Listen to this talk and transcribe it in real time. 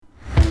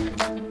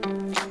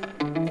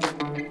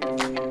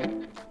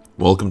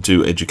Welcome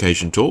to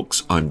Education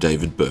Talks. I'm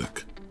David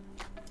Burke.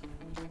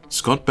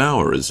 Scott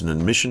Bauer is an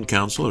admission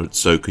counsellor at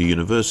Soka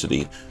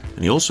University,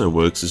 and he also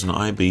works as an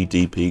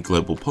IBDP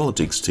Global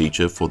Politics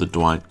teacher for the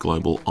Dwight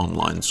Global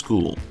Online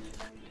School.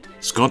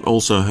 Scott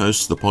also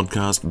hosts the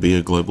podcast Be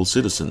a Global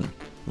Citizen,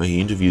 where he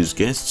interviews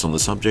guests on the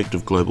subject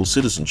of global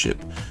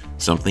citizenship,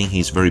 something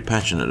he's very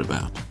passionate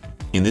about.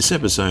 In this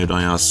episode,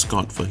 I asked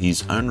Scott for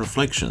his own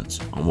reflections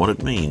on what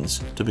it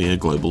means to be a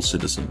global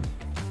citizen.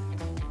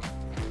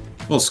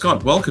 Well,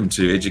 Scott, welcome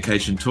to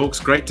Education Talks.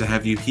 Great to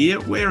have you here.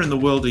 Where in the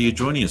world are you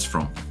joining us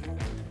from?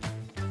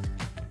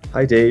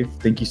 Hi, Dave.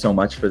 Thank you so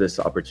much for this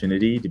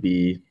opportunity to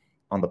be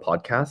on the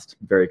podcast.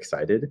 I'm very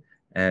excited.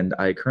 And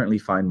I currently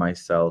find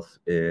myself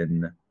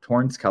in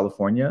Torrance,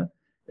 California.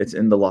 It's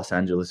in the Los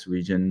Angeles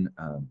region,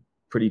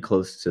 pretty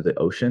close to the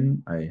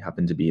ocean. I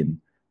happen to be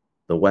in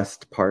the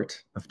west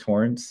part of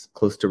Torrance,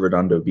 close to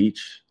Redondo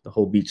Beach, the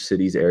whole Beach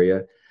Cities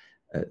area.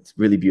 It's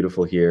really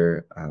beautiful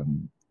here.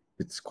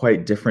 It's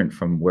quite different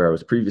from where I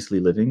was previously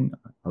living.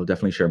 I'll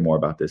definitely share more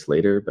about this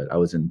later, but I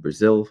was in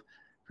Brazil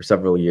for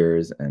several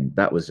years, and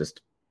that was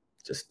just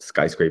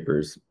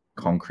skyscrapers,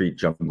 concrete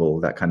jungle,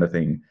 that kind of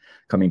thing.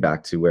 Coming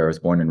back to where I was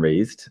born and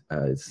raised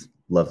is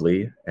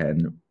lovely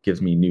and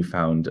gives me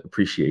newfound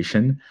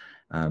appreciation.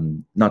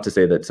 Not to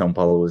say that São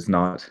Paulo is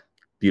not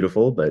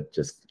beautiful, but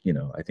just,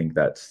 I think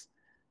that's,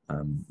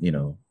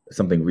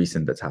 something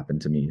recent that's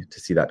happened to me to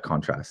see that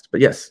contrast. But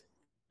yes,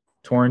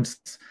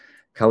 Torrance,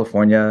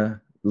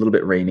 California, a little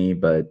bit rainy,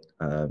 but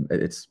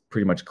it's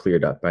pretty much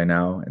cleared up by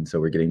now. And so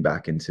we're getting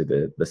back into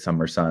the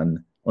summer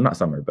sun. Well, not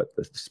summer, but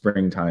the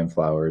springtime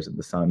flowers and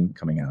the sun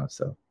coming out.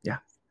 So, yeah.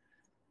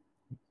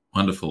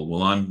 Wonderful.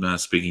 Well, I'm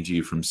speaking to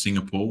you from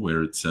Singapore,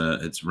 where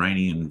it's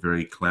rainy and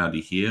very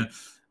cloudy here,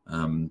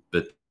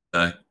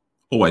 but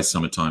always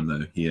summertime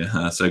though here.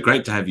 So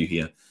great to have you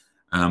here.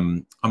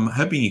 I'm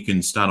hoping you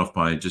can start off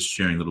by just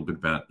sharing a little bit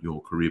about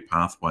your career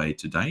pathway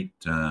to date,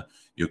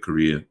 your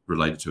career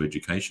related to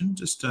education.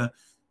 Just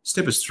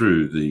step us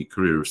through the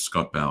career of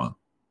Scott Bauer.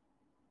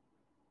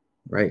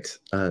 Right.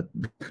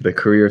 The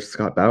career of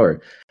Scott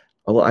Bauer.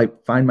 Well, I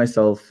find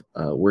myself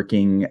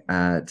working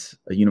at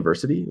a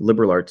university,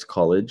 liberal arts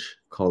college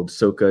called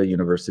Soka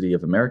University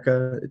of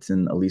America. It's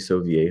in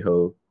Aliso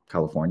Viejo,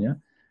 California,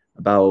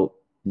 about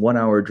 1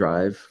 hour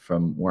drive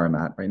from where I'm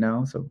at right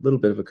now. So a little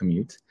bit of a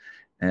commute.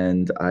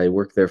 And I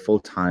work there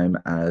full time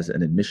as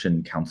an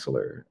admission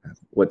counselor.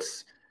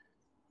 What's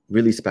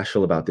really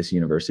special about this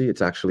university,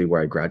 it's actually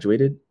where I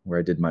graduated, where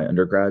I did my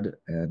undergrad,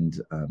 and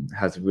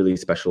has a really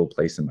special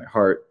place in my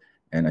heart.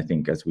 And I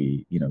think as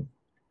we,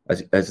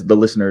 as the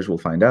listeners will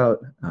find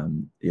out,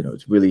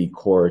 it's really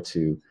core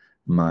to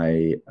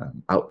my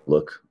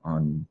outlook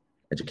on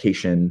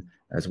education,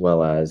 as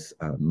well as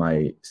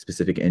my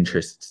specific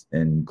interests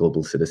in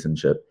global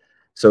citizenship.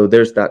 So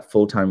there's that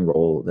full-time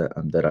role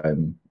that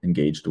I'm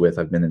engaged with.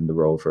 I've been in the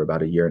role for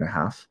about 1.5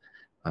 years.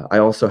 I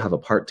also have a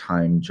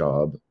part-time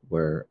job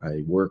where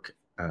I work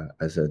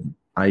as an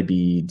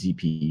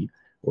IBDP,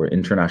 or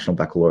International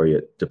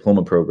Baccalaureate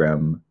Diploma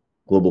Program,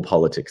 global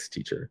politics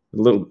teacher. A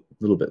little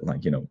bit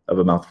like, of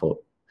a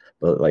mouthful,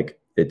 but like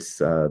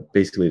it's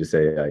basically to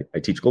say I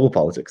teach global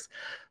politics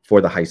for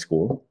the high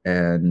school,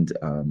 and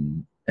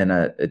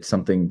it's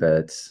something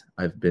that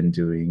I've been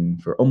doing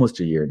for almost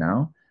 1 year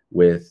now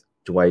with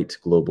Dwight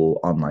Global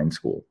Online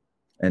School.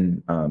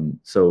 And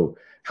so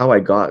how I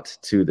got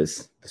to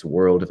this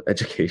world of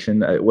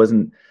education, it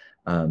wasn't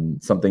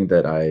something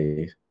that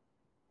I,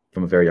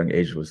 from a very young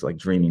age, was like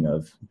dreaming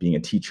of being a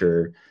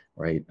teacher,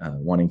 right?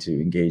 Wanting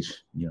to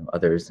engage,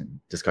 others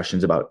in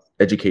discussions about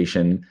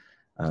education.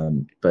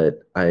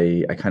 But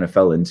I kind of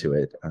fell into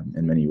it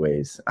in many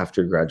ways.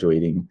 After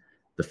graduating,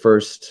 the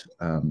first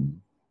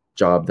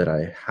job that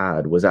I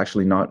had was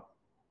actually not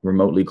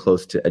remotely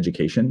close to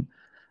education.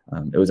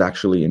 It was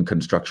actually in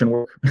construction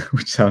work,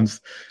 which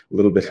sounds a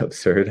little bit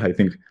absurd. I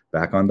think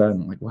back on that,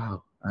 and I'm like,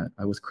 wow,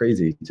 I was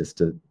crazy just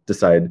to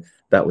decide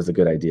that was a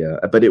good idea.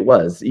 But it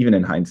was, even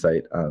in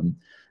hindsight,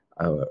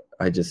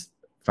 I just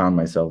found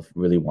myself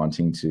really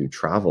wanting to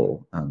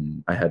travel.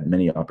 I had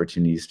many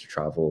opportunities to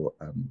travel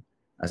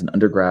as an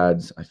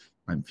undergrad.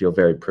 I feel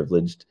very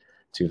privileged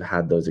to have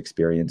had those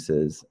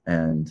experiences.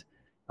 And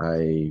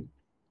I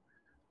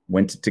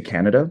went to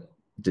Canada,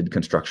 did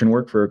construction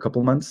work for a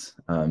couple months.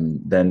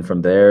 Then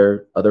from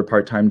there, other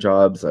part-time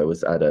jobs. I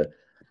was at a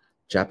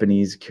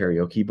Japanese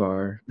karaoke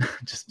bar,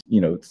 just,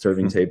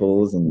 serving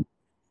tables and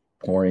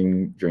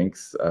pouring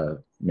drinks,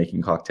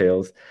 making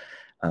cocktails.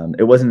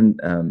 It wasn't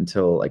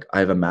until like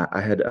I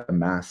had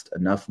amassed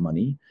enough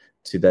money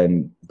to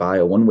then buy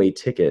a one-way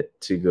ticket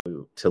to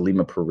go to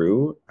Lima,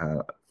 Peru.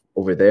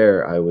 Over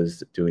there, I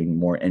was doing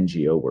more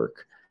NGO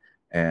work,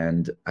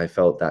 and I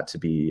felt that to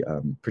be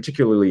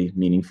particularly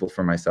meaningful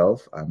for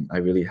myself. I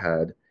really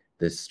had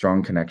this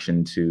strong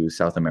connection to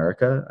South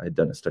America. I'd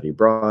done a study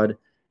abroad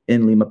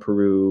in Lima,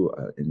 Peru.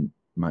 In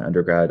my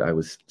undergrad, I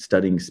was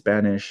studying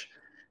Spanish.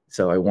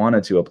 So I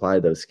wanted to apply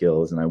those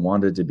skills, and I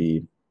wanted to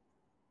be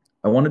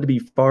I wanted to be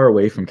far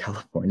away from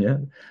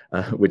California,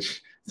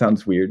 which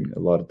sounds weird. A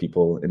lot of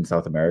people in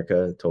South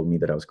America told me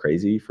that I was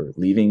crazy for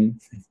leaving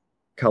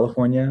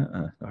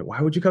California.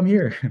 Why would you come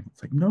here?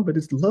 It's like, no, but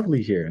it's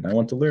lovely here, and I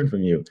want to learn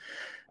from you.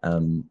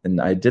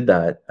 And I did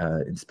that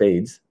in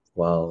spades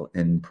while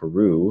in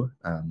Peru.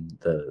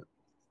 The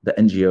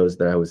NGOs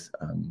that I was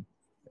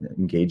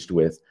engaged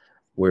with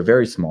were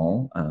very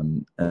small,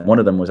 and one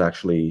of them was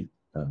actually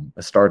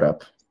a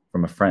startup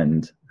from a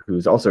friend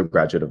who's also a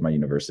graduate of my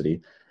university.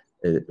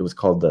 It was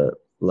called the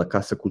La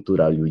Casa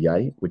Cultural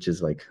Yuyay, which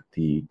is like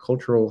the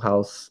cultural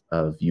house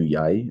of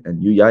Yuyay.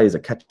 And Yuyay is a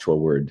Quechua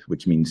word,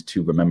 which means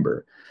to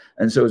remember.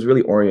 And so it was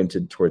really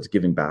oriented towards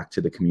giving back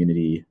to the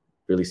community,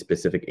 really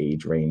specific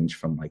age range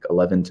from like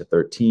 11 to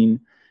 13.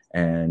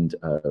 And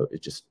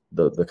it just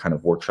the kind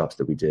of workshops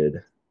that we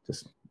did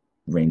just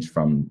ranged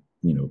from,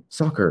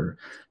 soccer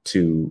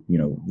to,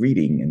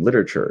 reading and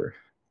literature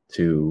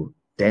to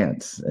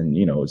dance and,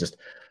 just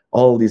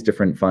all these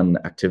different fun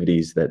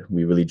activities that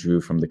we really drew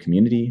from the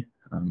community,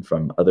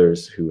 from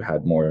others who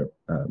had more,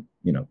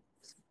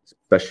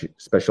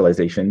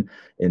 specialization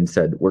in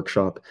said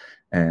workshop.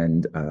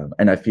 And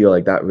I feel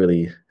like that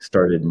really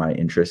started my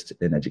interest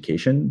in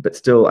education, but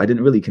still I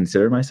didn't really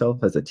consider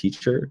myself as a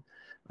teacher.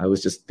 I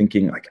was just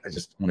thinking like, I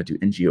just want to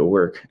do NGO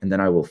work, and then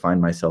I will find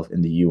myself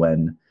in the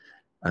UN,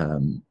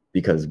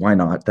 because why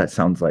not? That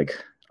sounds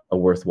like a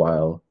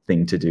worthwhile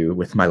thing to do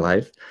with my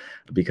life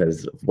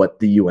because of what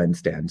the UN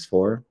stands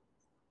for.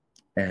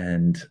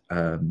 And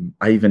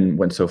I even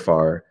went so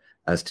far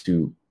as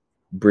to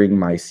bring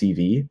my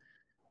CV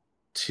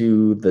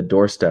to the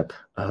doorstep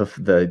of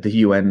the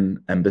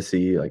UN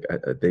embassy. Like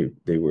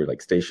they were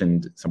like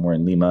stationed somewhere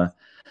in Lima.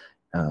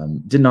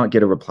 Did not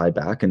get a reply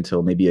back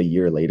until maybe a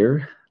year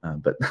later.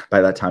 But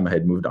by that time, I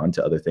had moved on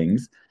to other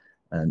things.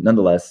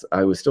 Nonetheless,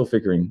 I was still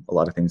figuring a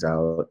lot of things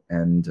out,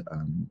 and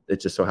it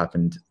just so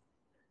happened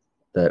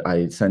that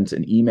I sent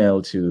an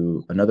email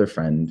to another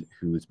friend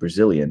who's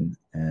Brazilian,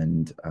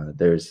 and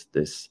there's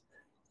this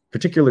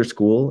particular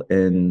school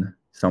in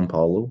São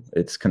Paulo.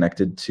 It's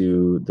connected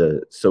to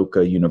the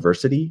Soca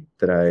University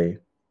that I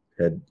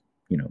had,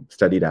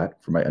 studied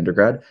at for my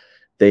undergrad.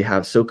 They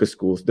have Soca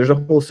schools. There's a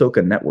whole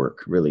Soca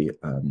network, really,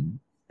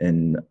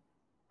 in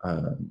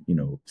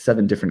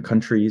 7 different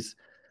countries.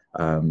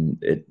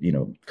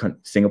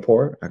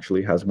 Singapore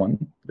actually has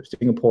one. There's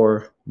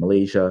Singapore,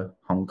 Malaysia,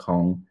 Hong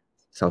Kong,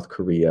 South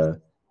Korea,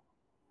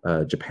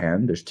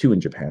 Japan. There's 2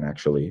 in Japan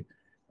actually,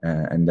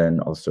 and then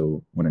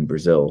also one in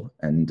Brazil.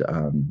 And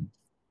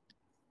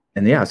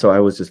yeah, so I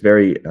was just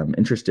very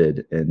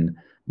interested in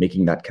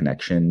making that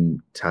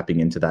connection, tapping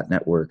into that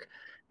network,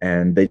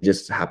 and they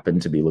just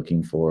happened to be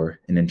looking for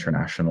an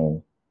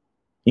international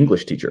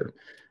English teacher,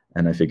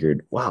 and I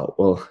figured, wow,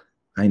 well,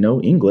 I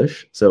know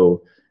English,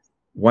 so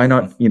why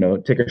not,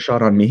 take a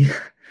shot on me?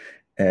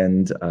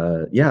 And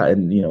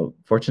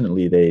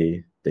fortunately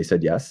they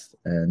said yes,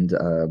 and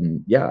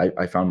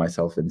I found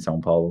myself in Sao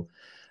Paulo.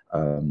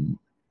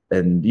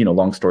 And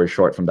long story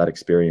short, from that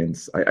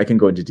experience, I can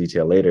go into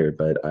detail later,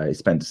 but I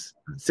spent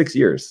 6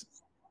 years.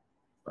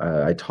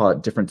 I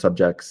taught different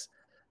subjects,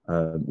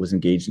 was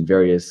engaged in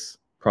various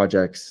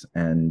projects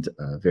and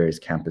various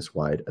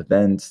campus-wide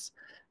events,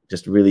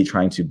 just really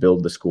trying to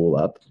build the school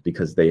up,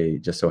 because they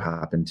just so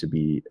happened to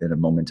be in a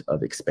moment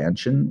of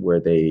expansion where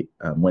they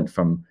went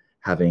from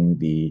having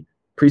the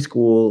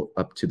preschool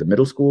up to the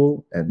middle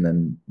school. And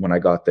then when I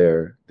got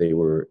there, they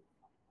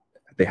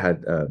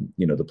had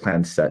the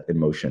plan set in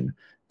motion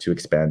to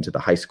expand to the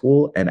high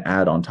school and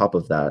add on top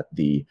of that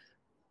the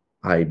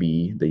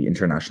IB, the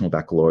International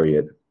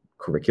Baccalaureate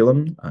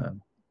curriculum,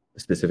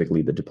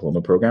 specifically the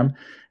diploma program.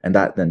 And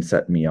that then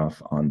set me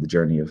off on the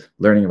journey of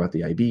learning about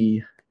the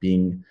IB,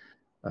 being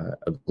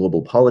a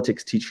global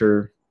politics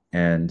teacher,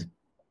 and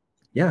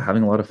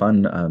having a lot of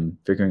fun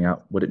figuring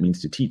out what it means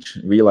to teach,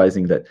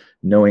 realizing that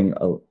knowing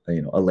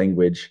a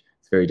language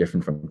is very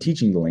different from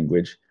teaching the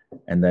language.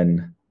 And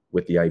then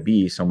with the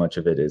IB, so much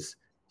of it is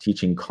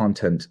teaching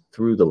content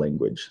through the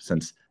language,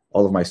 since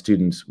all of my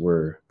students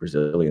were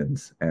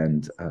Brazilians,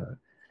 and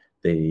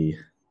they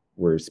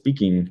were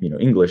speaking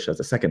English as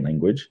a second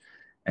language,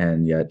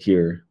 and yet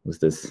here was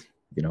this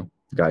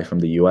guy from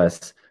the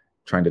US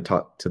trying to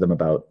talk to them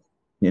about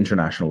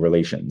international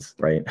relations,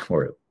 right,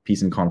 or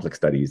peace and conflict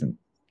studies and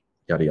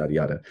yada yada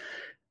yada.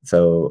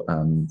 So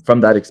from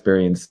that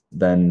experience,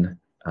 then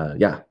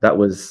that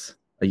was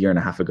a year and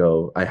a half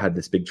ago. I had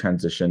this big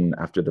transition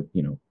after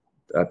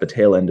at the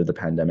tail end of the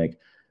pandemic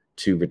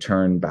to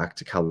return back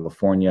to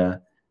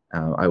California.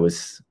 I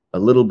was a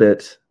little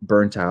bit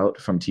burnt out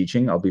from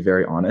teaching, I'll be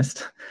very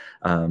honest.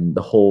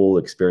 The whole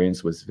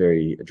experience was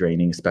very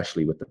draining,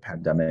 especially with the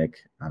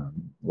pandemic.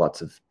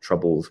 Lots of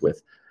troubles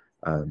with,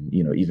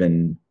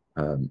 even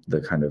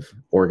the kind of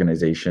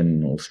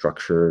organizational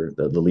structure,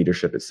 the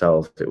leadership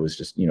itself. It was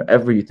just,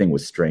 everything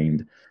was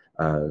strained,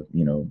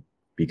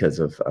 because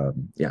of,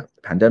 the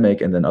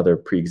pandemic, and then other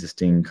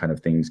pre-existing kind of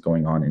things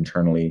going on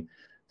internally.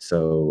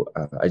 So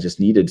I just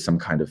needed some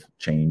kind of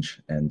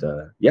change, and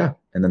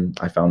and then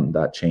I found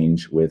that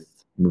change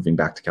with moving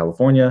back to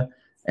California,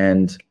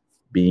 and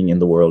being in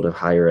the world of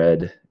higher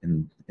ed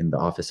in the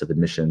Office of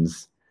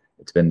Admissions.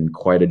 It's been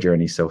quite a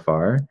journey so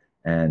far,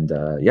 and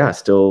yeah,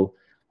 still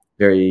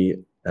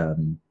very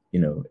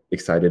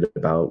excited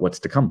about what's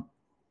to come.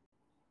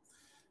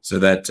 So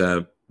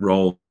that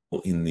role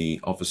in the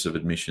Office of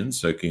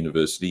Admissions, Soka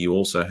University, you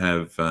also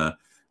have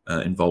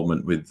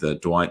involvement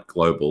with Dwight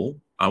Global.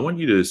 I want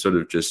you to sort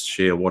of just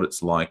share what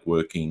it's like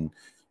working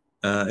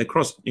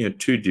across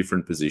two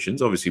different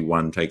positions. Obviously,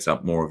 one takes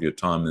up more of your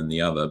time than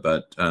the other,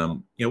 but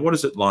what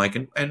is it like,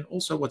 and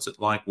also what's it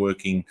like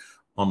working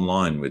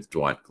online with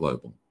Dwight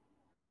Global?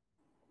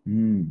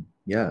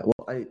 Yeah,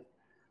 well,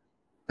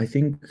 I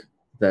think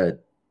that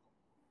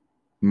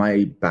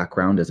my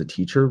background as a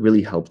teacher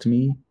really helped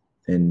me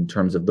in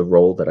terms of the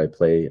role that I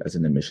play as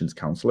an admissions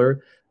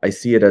counselor. I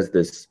see it as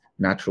this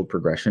natural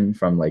progression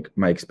from like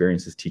my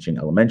experiences teaching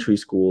elementary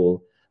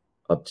school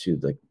up to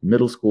like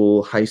middle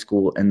school, high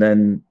school, and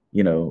then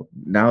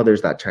now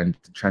there's that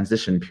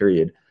transition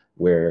period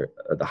where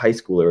the high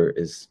schooler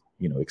is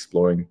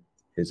exploring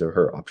his or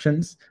her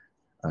options,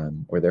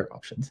 or their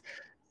options,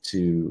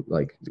 to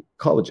like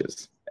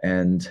colleges.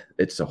 And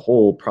it's a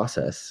whole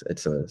process.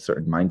 It's a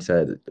certain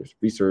mindset. There's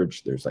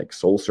research, there's like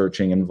soul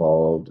searching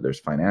involved, there's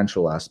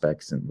financial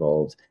aspects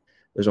involved.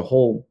 There's a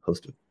whole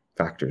host of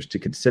factors to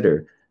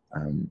consider.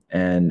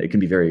 And it can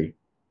be very,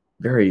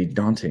 very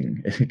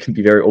daunting. It can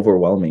be very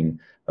overwhelming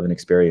of an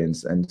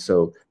experience. And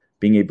so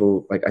being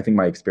able, like, I think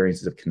my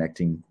experiences of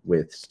connecting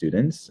with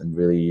students and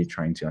really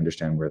trying to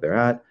understand where they're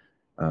at,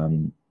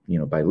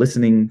 by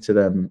listening to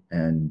them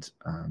and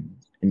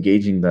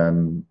engaging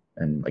them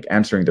and like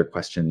answering their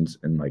questions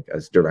in like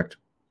as direct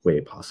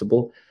way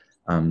possible.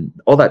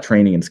 All that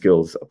training and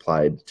skills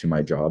applied to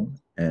my job,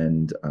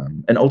 and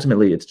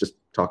ultimately it's just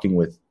talking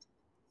with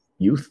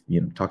youth,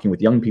 talking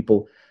with young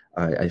people.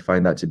 I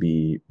find that to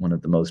be one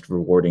of the most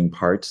rewarding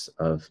parts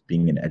of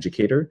being an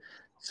educator.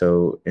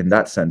 So in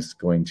that sense,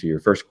 going to your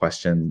first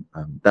question,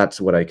 that's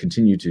what I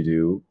continue to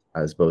do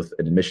as both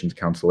an admissions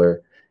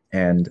counselor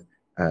and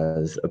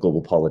as a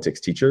global politics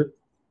teacher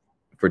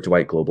for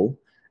Dwight Global.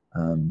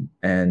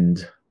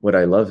 And what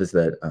I love is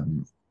that,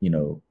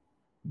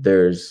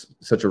 there's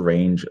such a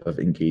range of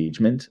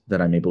engagement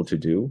that I'm able to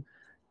do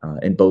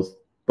in both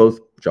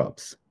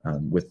jobs.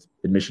 With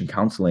admission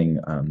counseling,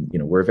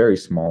 we're a very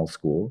small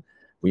school.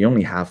 We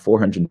only have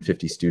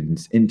 450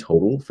 students in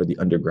total for the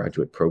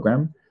undergraduate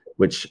program,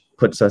 which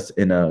puts us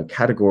in a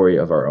category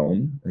of our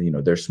own.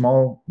 They're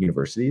small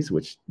universities,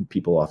 which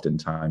people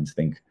oftentimes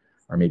think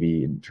are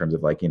maybe in terms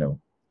of like,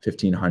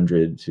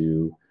 1,500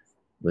 to,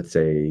 let's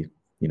say,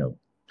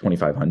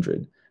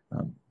 2,500.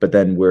 But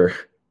then we're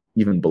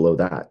even below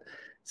that.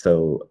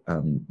 So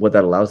what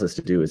that allows us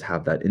to do is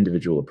have that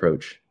individual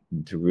approach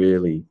to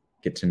really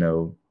get to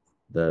know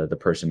the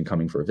person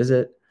coming for a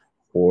visit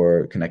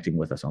or connecting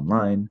with us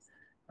online.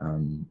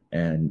 And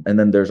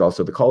then there's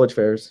also the college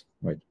fairs,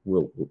 right?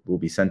 We'll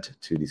be sent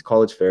to these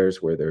college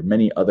fairs where there are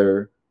many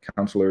other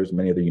counselors,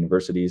 many other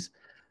universities.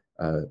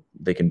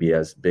 They can be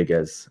as big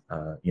as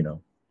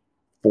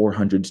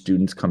 400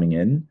 students coming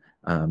in,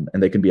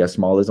 and they can be as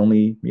small as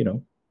only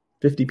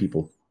 50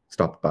 people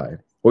stopped by,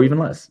 or even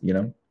less.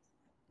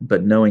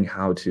 But knowing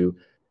how to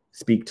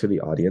speak to the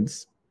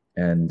audience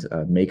and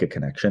make a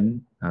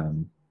connection,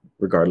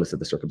 regardless of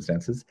the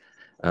circumstances.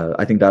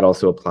 I think that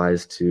also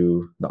applies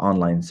to the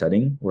online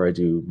setting where I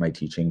do my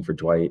teaching for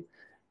Dwight.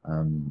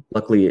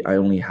 Luckily, I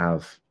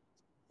have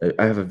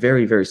a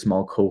very, very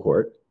small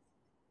cohort.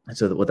 And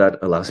so what that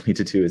allows me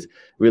to do is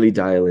really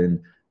dial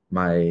in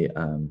my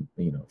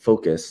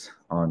focus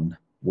on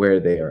where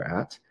they are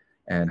at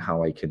and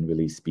how I can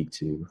really speak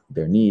to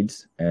their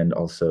needs and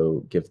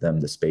also give them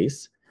the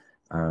space.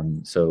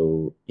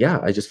 So yeah,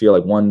 I just feel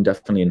like one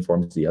definitely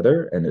informs the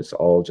other, and it's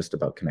all just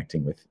about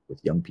connecting with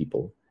young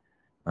people.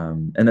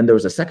 And then there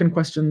was a second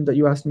question that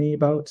you asked me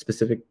about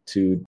specific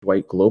to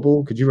Dwight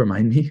Global. Could you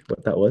remind me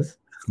what that was?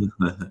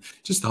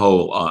 Just the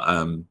whole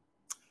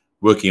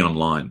working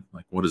online.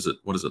 Like, what is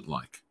it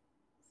like?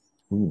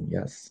 Ooh,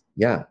 yes.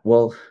 Yeah.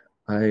 Well,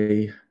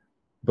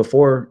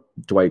 before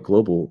Dwight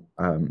Global,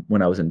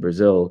 when I was in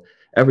Brazil,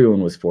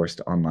 everyone was forced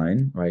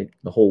online, right?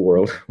 The whole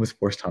world was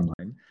forced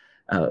online.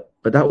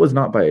 But that was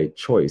not by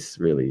choice,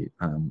 really,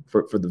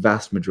 for the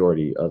vast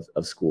majority of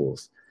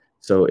schools.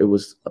 So it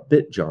was a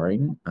bit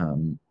jarring.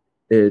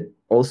 It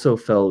also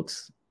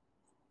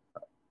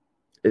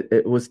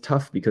it was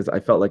tough because I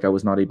felt like I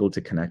was not able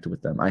to connect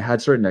with them. I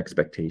had certain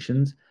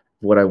expectations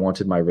of what I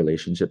wanted my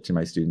relationship to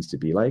my students to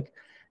be like,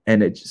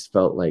 and it just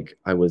felt like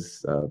I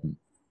was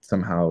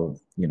somehow,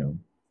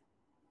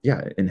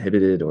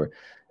 inhibited, or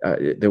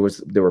there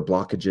were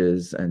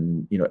blockages,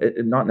 and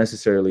not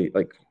necessarily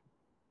like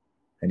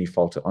any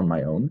fault on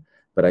my own,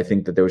 but I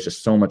think that there was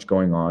just so much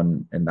going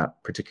on in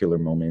that particular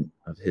moment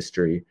of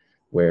history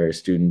where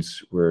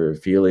students were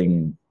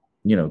feeling,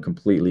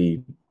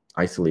 completely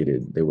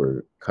isolated. They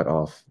were cut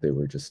off. They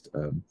were just,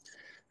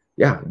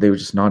 they were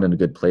just not in a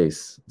good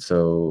place.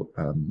 So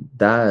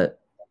that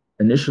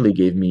initially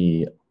gave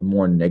me a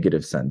more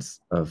negative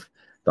sense of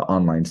the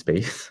online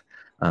space.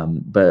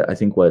 But I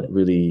think what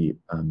really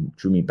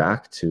drew me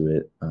back to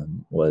it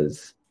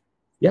was,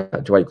 yeah,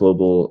 Dwight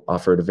Global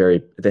offered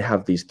they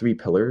have these three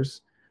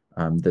pillars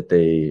that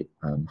they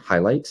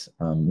highlight.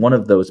 One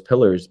of those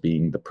pillars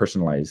being the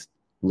personalized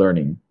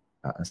learning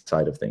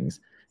side of things.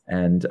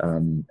 And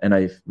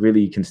I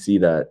really can see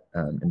that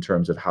in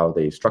terms of how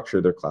they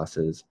structure their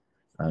classes,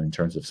 in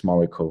terms of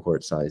smaller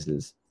cohort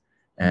sizes,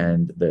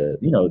 and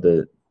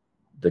the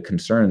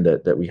concern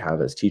that we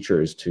have as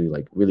teachers to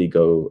like really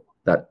go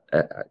that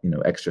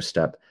extra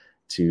step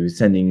to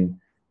sending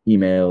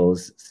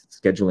emails,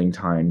 scheduling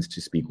times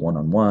to speak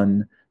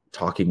one-on-one,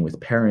 talking with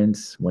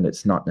parents when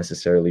it's not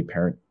necessarily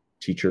parent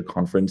teacher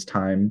conference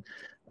time,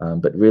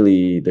 but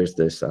really there's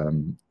this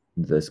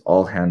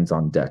all hands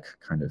on deck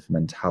kind of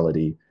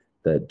mentality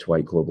that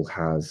Dwight Global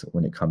has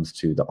when it comes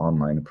to the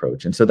online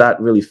approach. And so that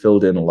really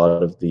filled in a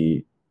lot of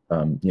the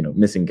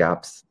missing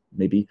gaps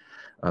maybe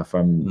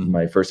from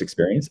my first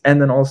experience.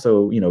 And then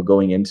also,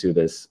 going into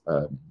this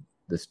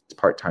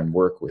part-time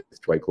work with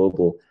Dwight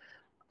Global,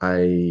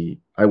 I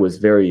was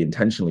very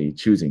intentionally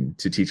choosing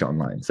to teach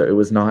online. So it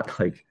was not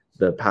like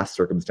the past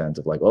circumstance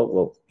of like, oh,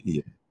 well,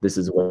 yeah, this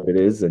is what it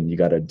is and you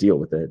got to deal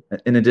with it.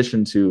 In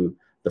addition to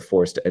the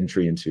forced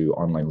entry into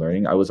online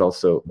learning, I was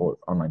also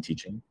online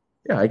teaching.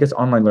 Yeah, I guess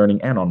online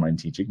learning and online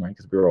teaching, right?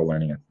 Because we were all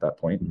learning at that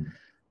point.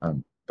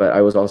 But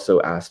I was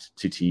also asked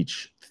to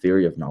teach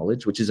theory of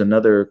knowledge, which is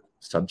another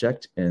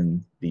subject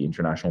in the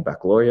International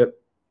Baccalaureate.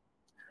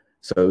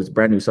 So it was a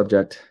brand new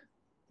subject.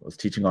 I was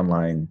teaching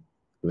online.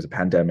 It was a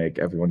pandemic.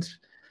 Everyone's,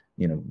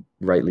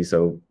 rightly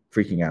so,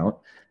 freaking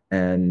out.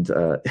 And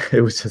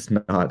it was just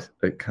not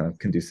a kind of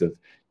conducive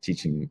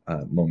teaching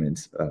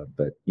moment.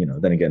 But,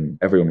 then again,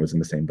 everyone was in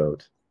the same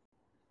boat.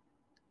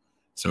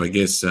 So I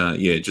guess,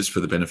 just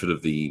for the benefit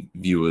of the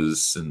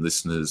viewers and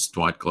listeners,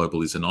 Dwight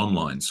Global is an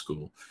online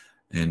school.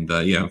 And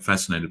I'm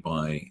fascinated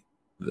by,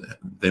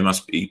 there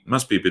must be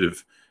a bit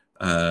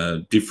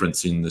of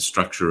difference in the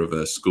structure of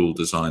a school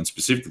design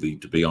specifically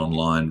to be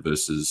online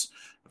versus,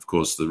 of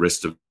course, the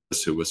rest of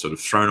us who were sort of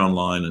thrown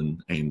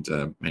online and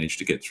managed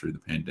to get through the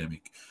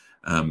pandemic.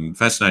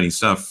 Fascinating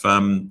stuff.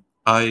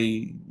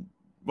 I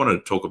wanted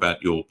to talk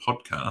about your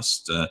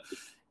podcast.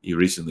 You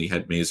recently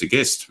had me as a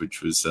guest,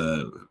 which was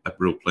a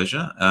real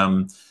pleasure.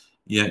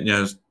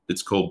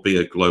 It's called Be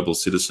a Global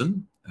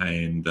Citizen.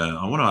 And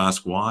I want to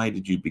ask, why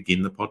did you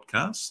begin the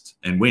podcast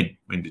and when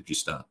did you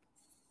start?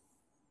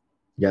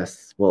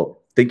 Yes.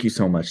 Well, thank you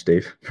so much,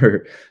 Dave,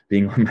 for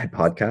being on my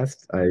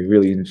podcast. I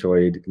really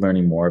enjoyed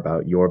learning more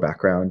about your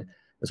background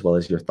as well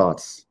as your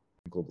thoughts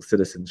on global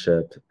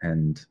citizenship.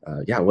 And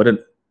what an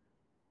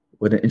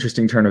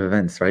interesting turn of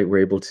events, right? We're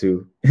able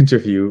to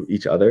interview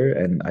each other.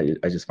 And I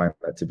just find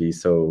that to be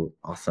so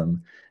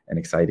awesome and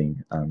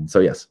exciting.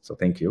 So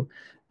thank you.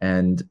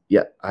 And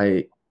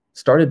I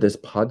started this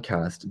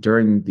podcast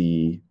during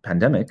the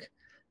pandemic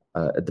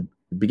at the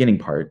beginning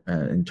part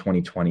in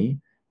 2020.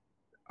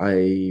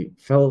 I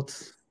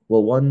felt,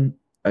 well,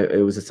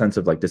 it was a sense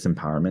of like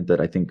disempowerment that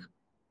I think,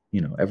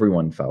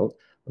 everyone felt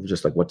of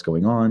just like what's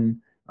going on.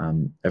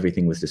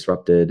 Everything was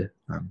disrupted.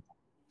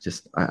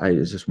 I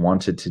just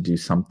wanted to do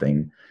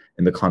something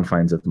in the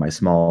confines of my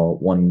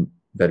small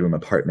 1-bedroom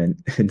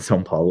apartment in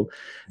São Paulo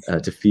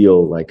to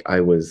feel like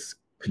I was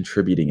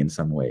contributing in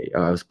some way.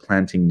 I was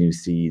planting new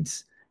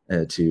seeds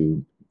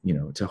to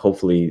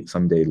hopefully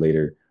someday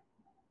later,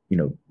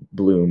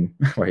 bloom,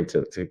 right,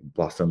 to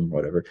blossom,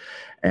 whatever.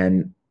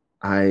 And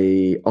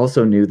I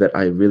also knew that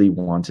I really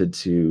wanted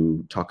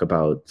to talk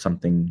about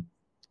something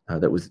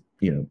that was,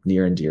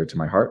 near and dear to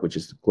my heart, which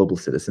is global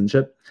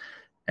citizenship.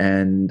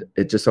 And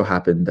it just so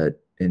happened that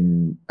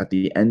at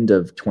the end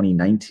of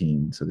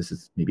 2019, so this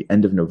is maybe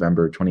end of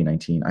November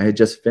 2019, I had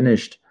just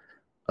finished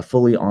a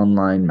fully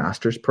online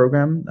master's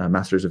program,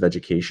 Master's of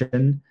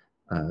Education,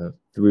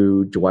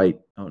 through Dwight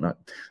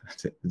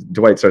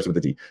starts with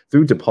a D,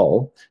 through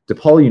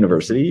DePaul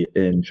University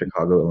in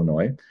Chicago,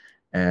 Illinois.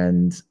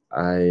 And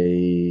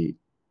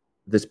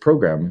this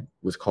program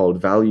was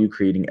called Value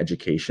Creating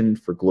Education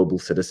for Global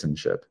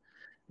Citizenship.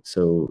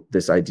 So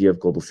this idea of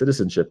global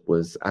citizenship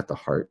was at the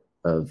heart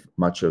of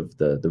much of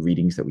the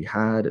readings that we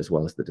had, as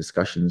well as the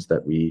discussions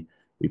that we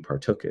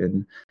partook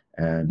in.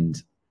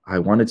 And I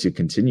wanted to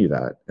continue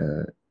that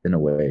in a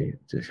way,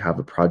 to have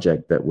a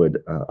project that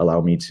would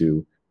allow me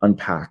to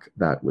unpack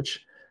that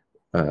which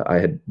I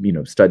had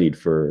studied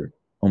for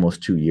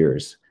almost 2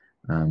 years.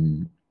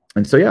 And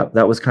so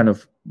that was kind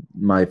of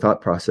my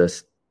thought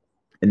process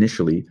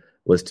initially,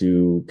 was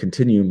to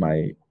continue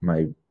my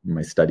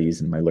studies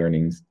and my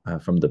learnings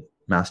from the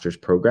master's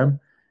program,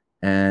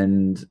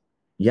 and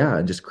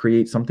just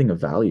create something of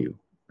value.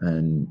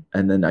 And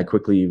then I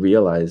quickly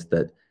realized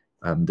that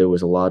there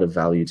was a lot of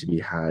value to be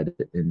had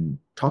in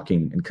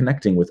talking and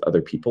connecting with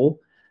other people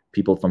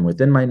from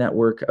within my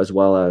network as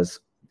well as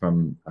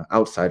from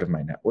outside of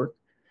my network,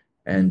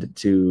 and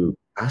to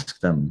ask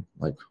them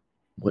like,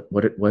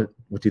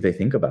 what do they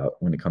think about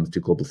when it comes to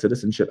global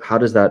citizenship? How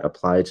does that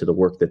apply to the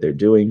work that they're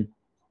doing?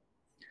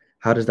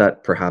 How does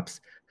that perhaps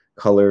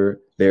color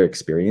their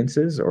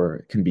experiences,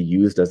 or can be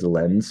used as a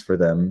lens for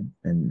them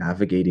in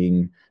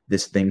navigating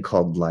this thing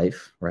called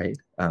life, right?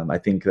 I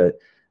think that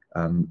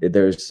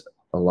there's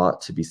a lot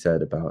to be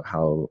said about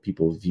how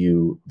people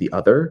view the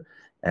other,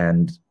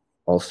 and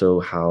also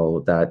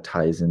how that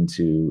ties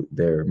into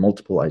their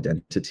multiple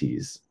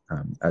identities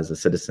as a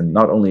citizen,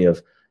 not only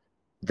of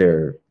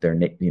the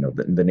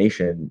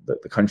nation,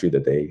 the country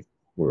that they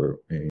were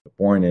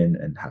born in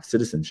and have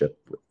citizenship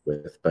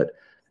with,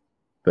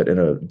 but in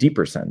a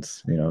deeper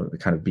sense,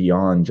 kind of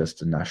beyond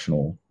just a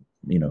national,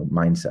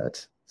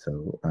 mindset.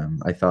 So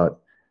I thought,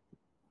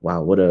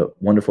 wow, what a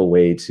wonderful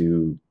way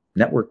to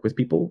network with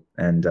people,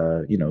 and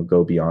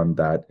go beyond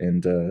that,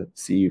 and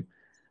see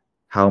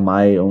how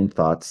my own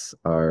thoughts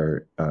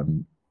are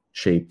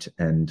shaped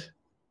and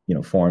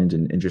formed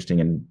in interesting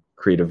and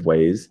creative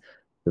ways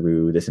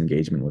through this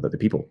engagement with other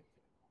people.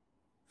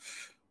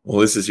 Well,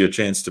 this is your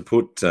chance to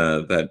put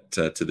that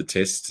to the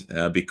test,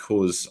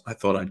 because I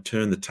thought I'd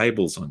turn the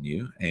tables on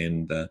you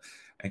and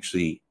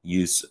actually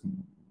use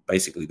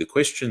basically the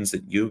questions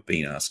that you've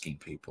been asking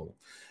people,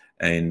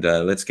 and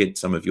let's get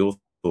some of your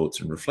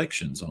thoughts and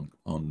reflections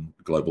on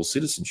global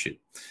citizenship.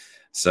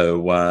 So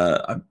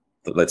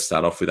let's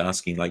start off with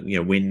asking,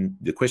 when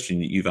the question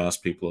that you've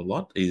asked people a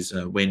lot is,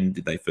 when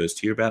did they first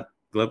hear about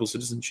global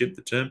citizenship,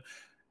 the term?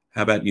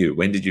 How about you?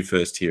 When did you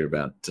first hear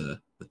about the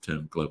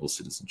term global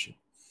citizenship?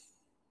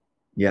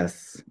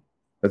 Yes,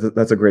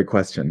 that's a great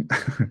question.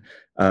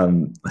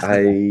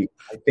 I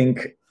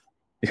think,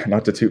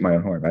 not to toot my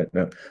own horn, right?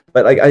 No,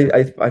 but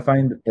I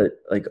find that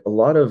a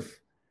lot of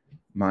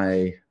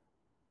my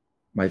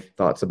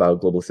thoughts about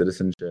global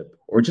citizenship,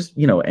 or just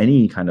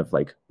any kind of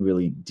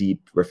really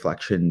deep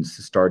reflections,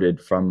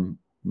 started from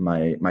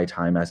my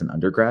time as an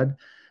undergrad.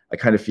 I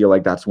kind of feel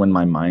like that's when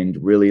my mind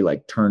really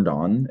turned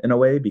on, in a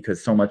way,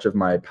 because so much of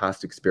my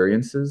past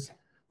experiences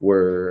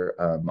were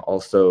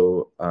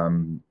also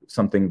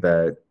something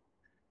that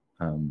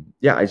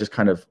I just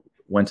kind of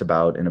went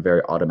about in a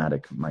very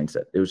automatic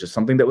mindset. It was just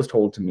something that was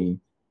told to me,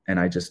 and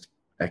I just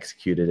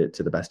executed it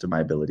to the best of my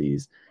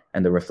abilities.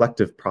 And the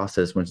reflective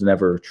process was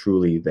never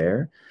truly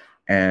there.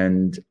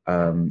 And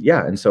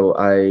and so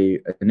I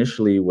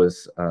initially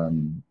was,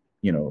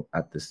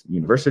 at this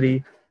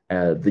university.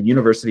 The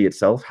university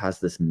itself has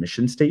this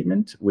mission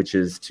statement, which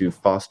is to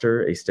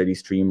foster a steady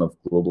stream of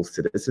global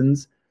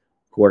citizens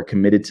who are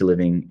committed to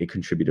living a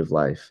contributive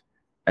life.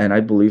 And I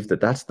believe that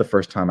that's the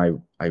first time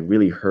I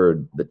really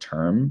heard the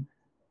term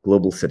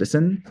global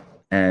citizen,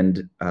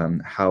 and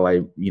how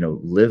I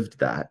lived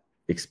that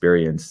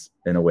experience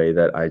in a way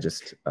that I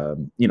just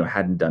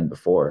hadn't done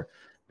before,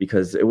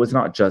 because it was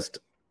not just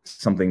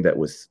something that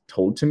was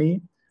told to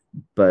me,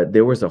 but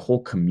there was a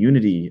whole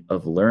community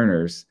of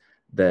learners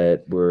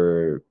that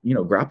were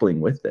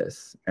grappling with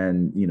this.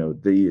 And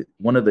the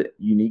one of the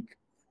unique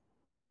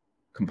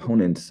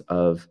components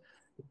of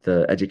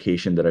the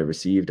education that I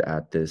received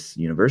at this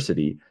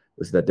university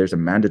was that there's a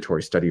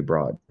mandatory study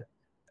abroad.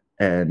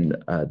 And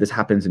this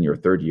happens in your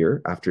third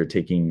year after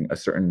taking a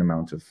certain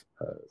amount of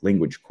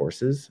language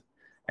courses.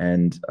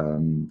 And,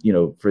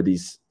 for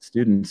these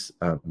students,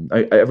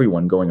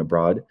 everyone going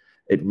abroad,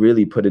 it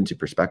really put into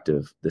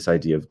perspective this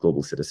idea of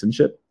global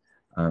citizenship,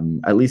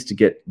 at least to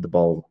get the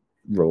ball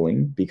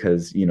rolling,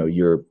 because,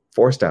 you're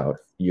forced out.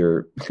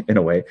 You're, in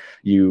a way,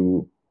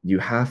 you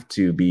have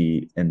to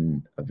be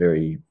in a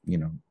very,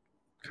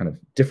 kind of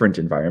different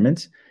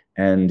environment,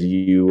 and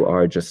you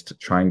are just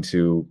trying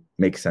to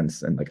make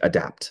sense and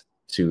adapt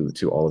to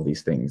all of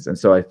these things. And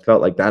so I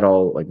felt like that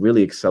all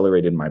really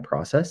accelerated my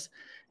process,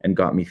 and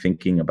got me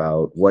thinking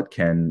about what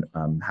can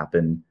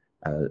happen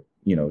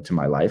to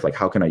my life.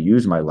 How can I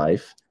use my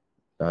life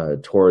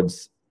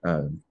towards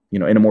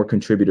in a more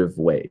contributive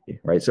way,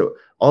 right? So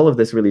all of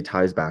this really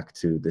ties back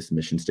to this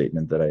mission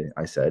statement that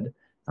I said,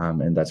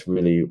 and that's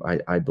really,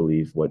 I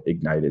believe, what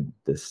ignited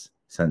this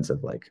sense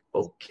of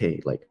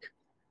okay,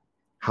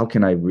 how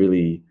can I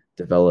really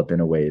develop in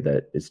a way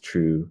that is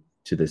true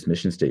to this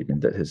mission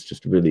statement, that has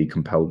just really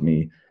compelled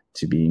me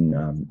to being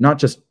not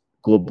just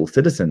global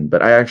citizen,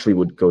 but I actually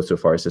would go so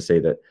far as to say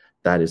that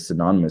that is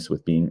synonymous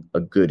with being a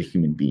good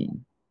human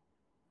being.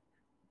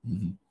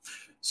 Mm-hmm.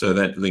 So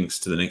that links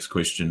to the next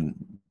question.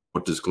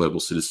 What does global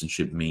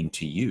citizenship mean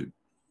to you?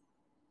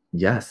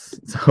 Yes.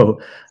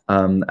 So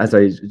as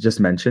I just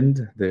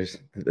mentioned, there's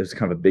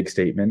kind of a big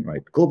statement,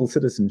 right? Global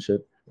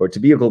citizenship, or to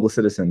be a global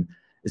citizen,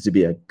 is to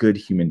be a good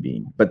human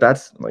being. But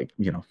that's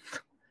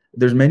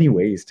there's many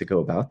ways to go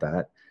about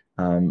that.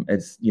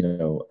 It's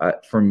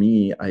for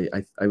me,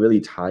 I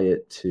really tie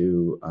it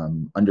to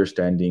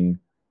understanding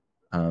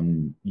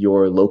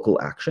your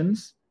local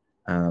actions,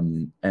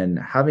 and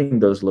having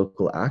those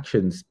local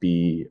actions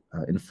be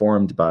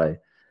informed by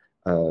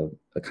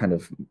a kind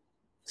of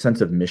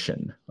sense of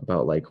mission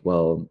about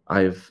well,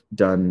 I've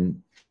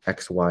done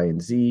X, Y,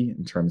 and Z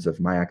in terms of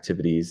my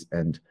activities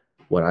and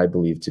what I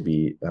believe to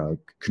be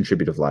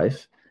contributive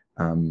life.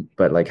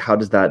 But how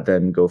does that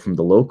then go from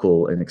the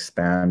local and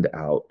expand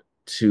out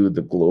to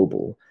the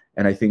global?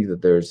 And I think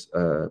that there's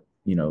a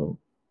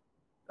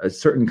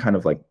certain kind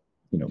of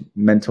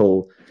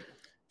mental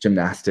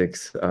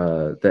gymnastics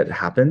that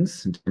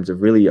happens in terms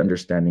of really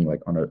understanding,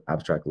 like on an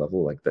abstract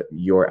level, like that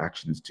your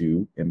actions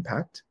do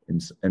impact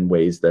in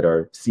ways that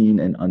are seen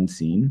and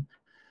unseen.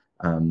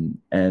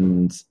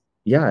 And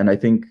yeah, and I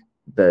think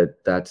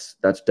that's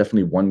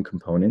definitely one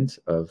component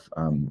of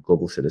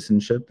global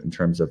citizenship in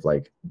terms of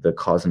like the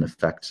cause and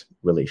effect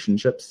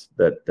relationships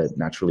that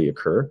naturally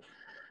occur.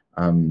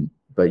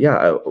 But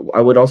yeah, I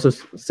would also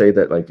say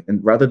that, like,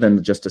 and rather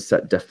than just a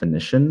set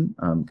definition,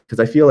 because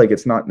I feel like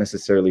it's not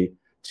necessarily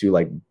to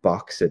like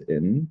box it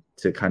in,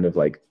 to kind of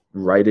like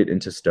write it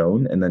into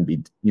stone and then be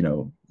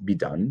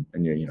done,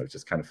 and you're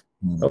just kind of,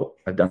 oh,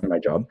 I've done my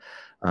job.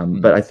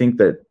 But I think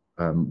that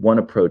one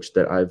approach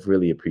that I've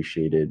really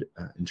appreciated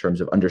in terms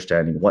of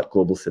understanding what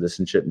global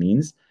citizenship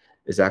means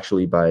is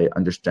actually by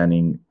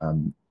understanding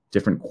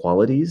different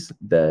qualities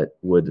that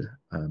would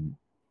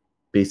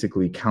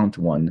basically count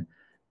one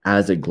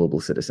as a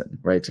global citizen,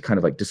 right? To kind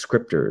of like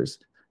descriptors,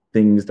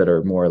 things that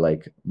are more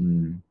like,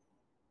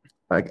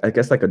 I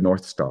guess, like a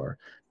North Star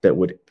that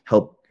would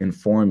help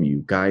inform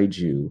you, guide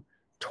you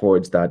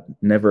towards that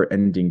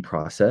never-ending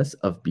process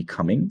of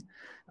becoming,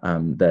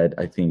 that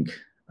I think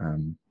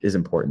is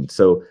important.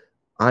 So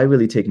I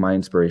really take my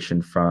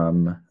inspiration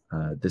from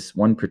this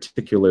one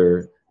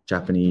particular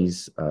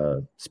Japanese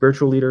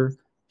spiritual leader,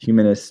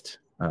 humanist,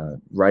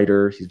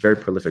 writer. He's a very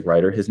prolific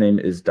writer. His name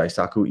is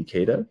Daisaku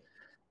Ikeda,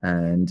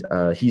 and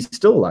he's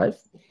still alive.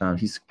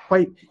 He's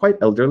quite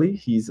elderly.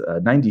 He's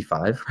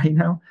 95 right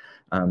now,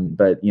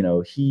 but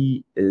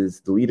he is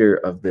the leader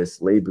of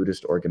this lay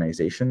Buddhist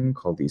organization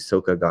called the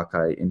Soka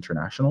Gakkai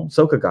International.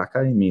 Soka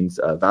Gakkai means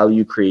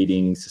value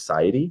creating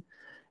society,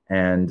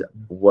 and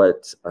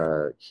what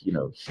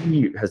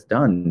he has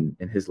done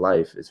in his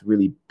life is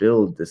really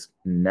build this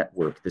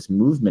network, this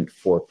movement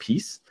for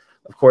peace.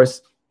 Of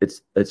course,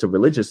 it's a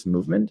religious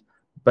movement,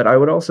 but I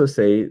would also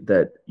say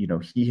that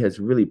he has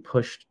really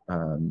pushed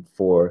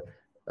for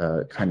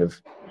kind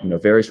of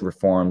various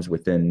reforms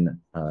within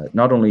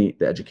not only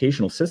the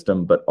educational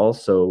system but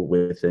also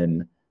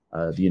within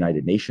the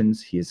United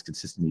Nations. He has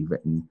consistently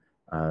written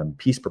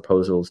peace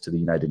proposals to the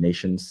United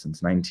Nations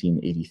since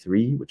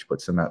 1983, which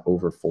puts him at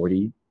over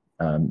 40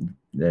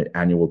 the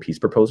annual peace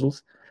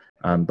proposals.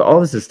 But all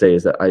this to say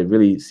is that I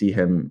really see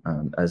him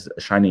as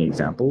a shining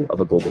example of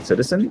a global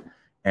citizen,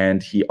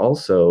 and he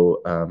also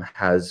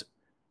has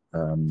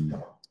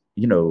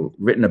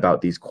written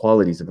about these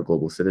qualities of a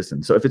global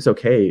citizen. So if it's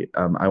okay,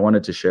 I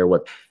wanted to share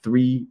what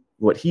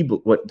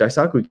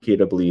Daisaku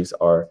Ikeda believes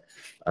are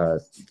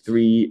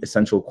three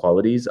essential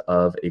qualities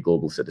of a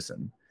global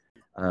citizen.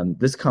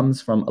 This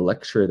comes from a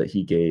lecture that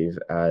he gave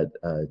at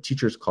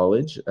Teachers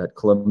College at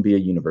Columbia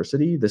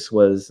University. This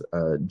was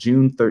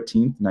June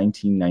 13th,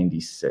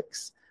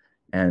 1996.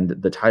 And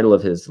the title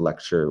of his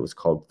lecture was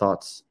called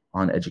Thoughts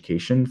on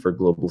Education for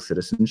Global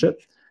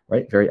Citizenship,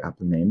 right? Very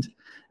aptly named.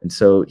 And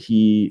so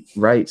he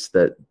writes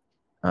that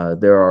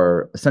there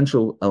are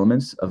essential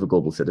elements of a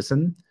global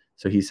citizen.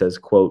 So he says,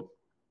 quote,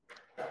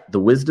 "The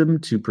wisdom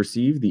to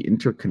perceive the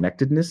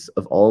interconnectedness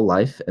of all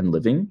life and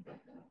living."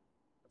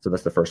 So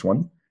that's the first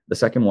one. The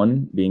second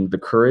one being the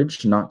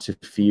courage not to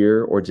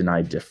fear or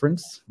deny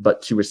difference,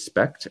 but to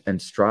respect and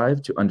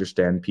strive to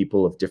understand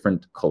people of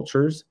different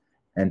cultures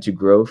and to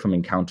grow from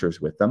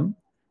encounters with them.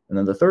 And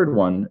then the third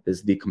one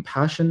is the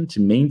compassion to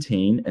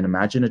maintain an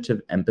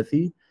imaginative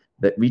empathy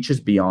that reaches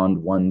beyond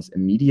one's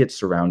immediate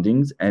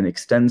surroundings and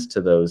extends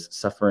to those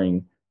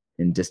suffering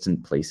in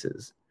distant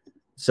places.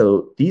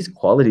 So these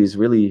qualities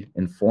really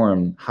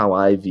inform how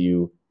I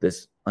view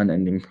this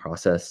unending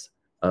process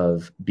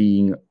of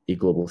being a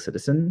global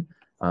citizen.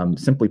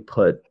 Simply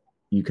put,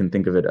 you can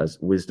think of it as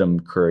wisdom,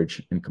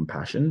 courage, and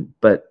compassion.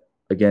 But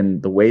again,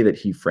 the way that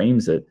he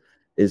frames it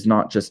is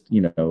not just,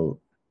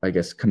 I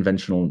guess,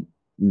 conventional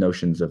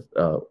notions of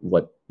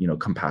what,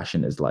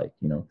 compassion is like.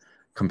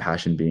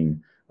 Compassion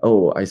being,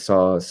 oh, I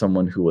saw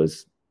someone who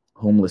was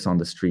homeless on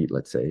the street,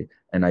 let's say,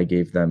 and I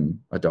gave them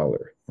 $1,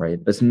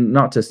 right? That's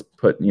not to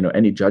put,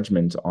 any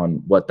judgment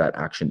on what that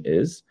action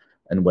is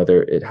and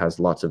whether it has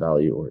lots of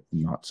value or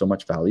not so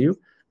much value.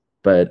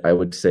 But I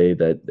would say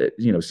that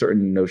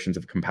certain notions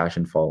of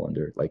compassion fall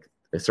under like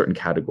a certain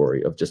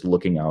category of just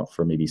looking out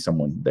for maybe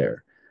someone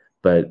there.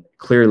 But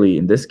clearly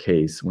in this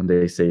case, when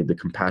they say the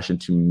compassion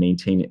to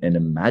maintain an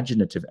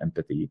imaginative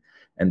empathy,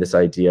 and this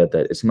idea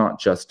that it's not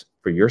just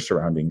for your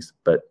surroundings,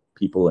 but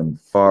people in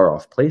far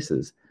off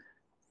places,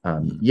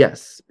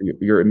 yes,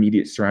 your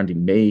immediate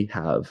surrounding may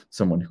have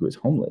someone who is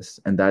homeless,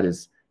 and that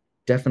is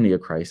definitely a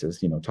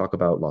crisis. Talk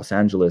about Los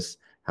Angeles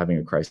having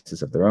a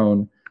crisis of their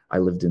own. I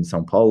lived in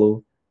Sao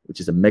Paulo, which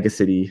is a mega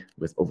city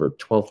with over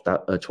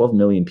 12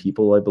 million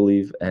people, I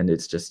believe. And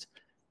it's just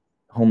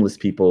homeless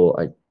people.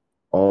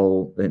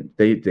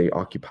 They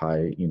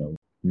occupy,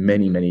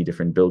 many, many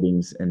different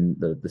buildings in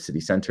the city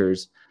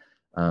centers.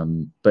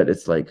 But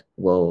it's like,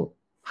 well,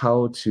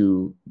 how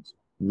to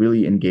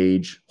really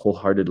engage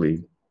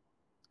wholeheartedly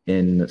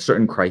in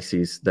certain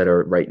crises that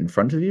are right in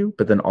front of you,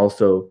 but then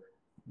also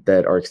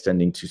that are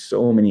extending to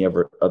so many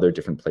other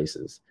different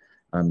places.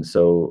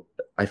 So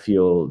I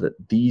feel that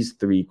these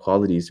three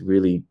qualities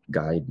really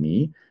guide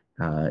me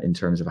in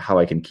terms of how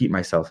I can keep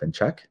myself in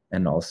check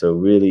and also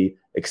really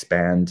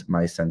expand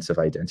my sense of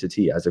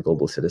identity as a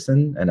global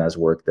citizen and as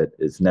work that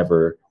is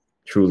never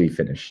truly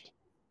finished.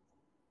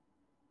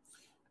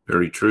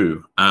 Very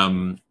true.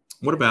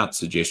 What about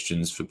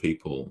suggestions for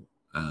people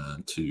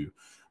to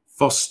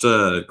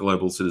foster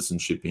global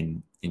citizenship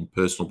in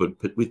personal,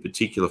 but with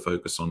particular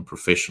focus on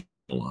professional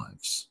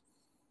lives?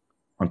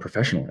 On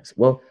professional lives.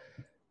 Well,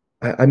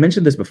 I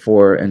mentioned this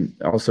before, and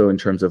also in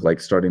terms of like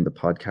starting the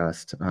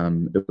podcast,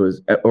 it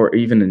was, or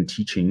even in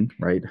teaching,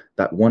 right?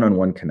 That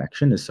one-on-one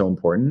connection is so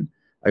important.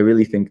 I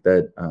really think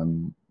that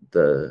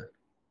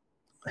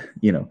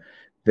you know,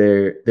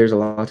 there's a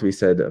lot to be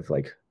said of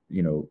like,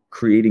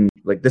 creating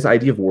like this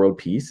idea of world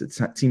peace. It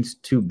seems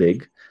too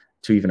big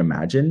to even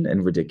imagine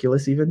and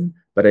ridiculous even.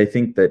 But I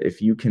think that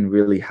if you can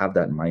really have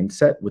that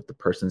mindset with the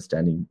person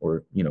standing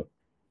or,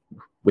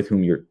 with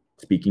whom you're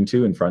speaking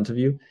to in front of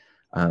you,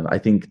 I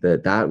think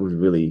that would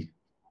really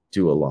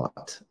do a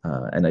lot.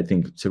 And I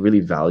think to really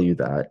value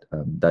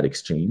that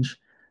exchange,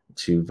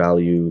 to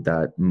value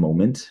that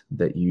moment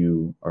that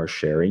you are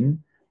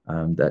sharing,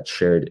 that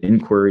shared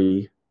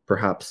inquiry,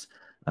 perhaps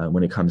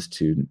when it comes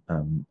to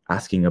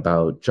asking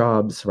about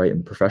jobs, right, in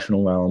the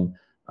professional realm,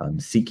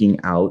 seeking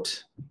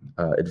out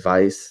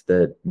advice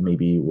that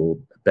maybe will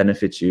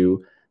benefit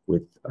you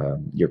with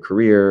your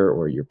career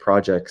or your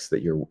projects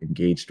that you're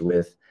engaged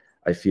with.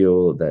 I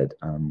feel that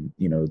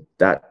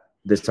that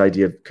this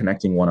idea of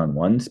connecting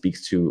one-on-one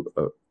speaks to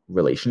a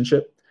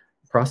relationship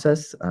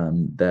process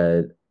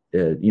that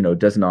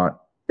does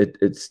not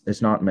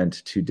it's not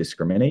meant to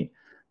discriminate,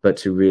 but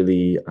to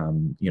really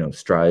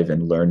strive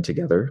and learn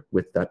together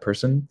with that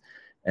person.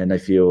 And I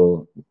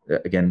feel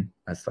again,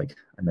 as like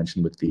I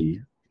mentioned with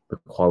the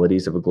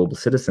qualities of a global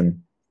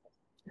citizen,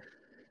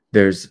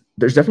 there's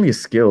definitely a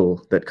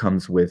skill that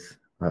comes with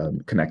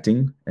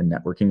connecting and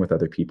networking with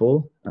other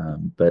people.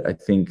 But I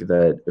think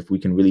that if we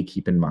can really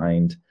keep in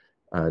mind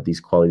these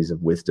qualities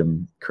of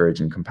wisdom, courage,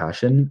 and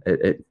compassion,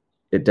 it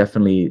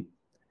definitely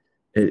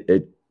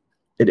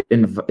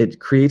it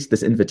creates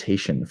this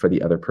invitation for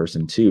the other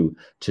person too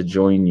to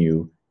join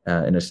you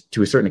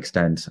to a certain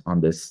extent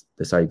on this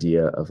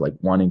idea of like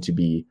wanting to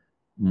be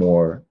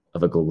more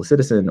of a global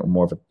citizen or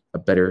more of a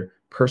better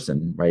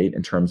person, right?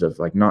 In terms of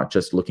like not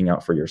just looking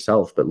out for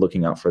yourself, but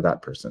looking out for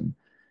that person.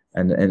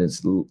 And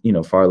it's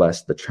far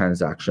less the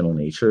transactional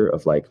nature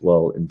of like,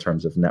 well, in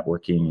terms of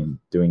networking and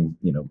doing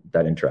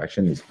that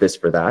interaction is this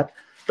for that,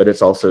 but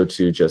it's also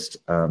to just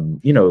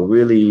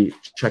really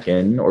check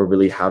in or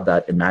really have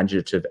that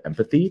imaginative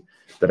empathy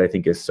that I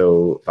think is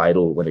so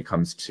vital when it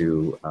comes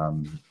to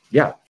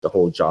the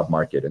whole job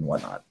market and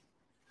whatnot.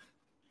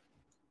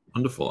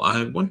 Wonderful.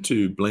 I want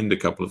to blend a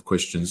couple of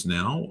questions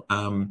now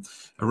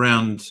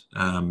around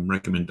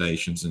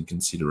recommendations and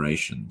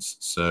considerations.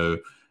 So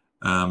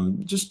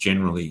just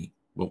generally,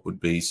 what would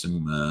be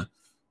some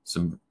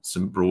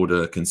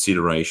broader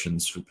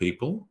considerations for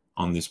people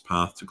on this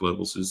path to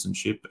global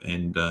citizenship,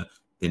 and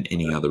then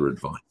any other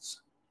advice?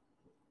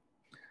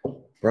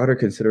 Broader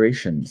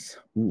considerations.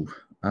 Ooh.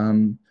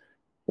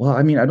 Well,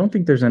 I mean, I don't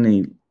think there's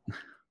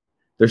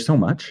so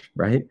much,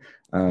 right?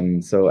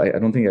 So I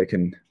don't think I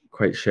can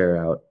quite share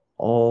out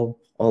all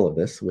of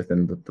this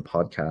within the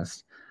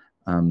podcast.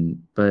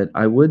 But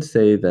I would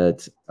say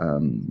that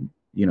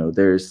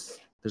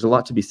there's a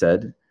lot to be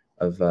said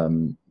of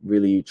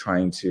really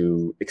trying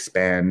to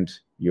expand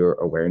your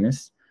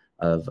awareness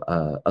of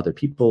other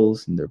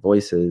peoples and their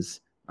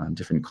voices,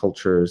 different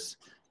cultures.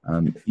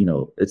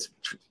 It's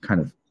kind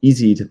of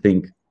easy to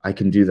think I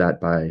can do that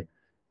by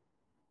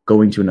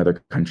going to another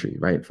country,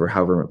 right, for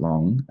however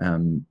long.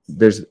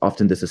 There's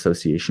often this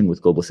association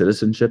with global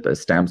citizenship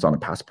as stamps on a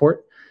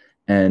passport.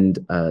 And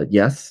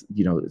yes,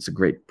 it's a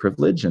great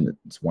privilege and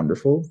it's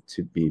wonderful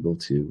to be able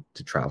to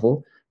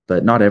travel,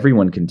 but not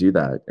everyone can do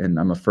that. And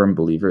I'm a firm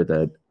believer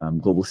that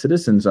global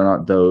citizens are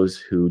not those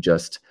who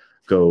just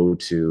go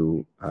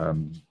to,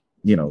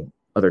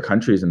 other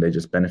countries and they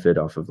just benefit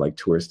off of like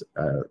tourist,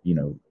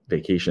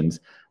 vacations.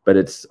 But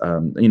it's,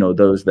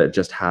 those that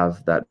just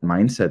have that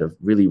mindset of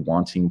really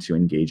wanting to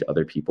engage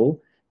other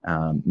people,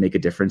 make a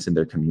difference in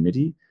their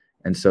community.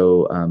 And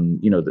so,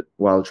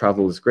 while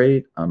travel is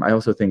great, I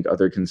also think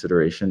other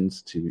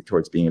considerations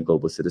towards being a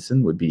global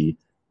citizen would be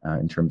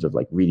in terms of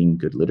like reading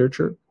good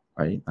literature,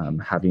 right?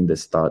 Having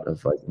this thought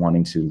of like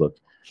wanting to look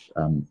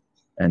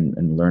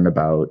and learn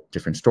about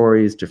different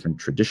stories, different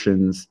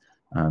traditions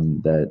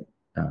that,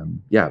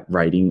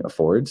 writing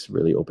affords,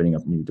 really opening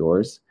up new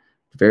doors.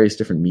 Various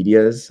different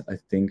medias, I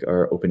think,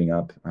 are opening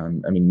up.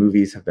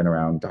 Movies have been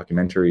around,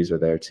 documentaries are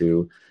there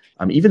too.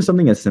 Even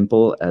something as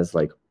simple as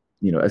like,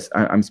 as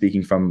I'm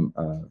speaking from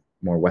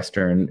more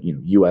Western,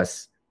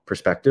 U.S.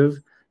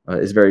 perspective,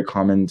 is very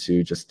common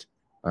to just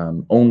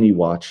only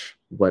watch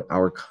what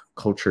our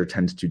culture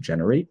tends to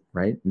generate,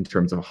 right? In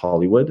terms of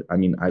Hollywood. I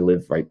mean, I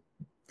live right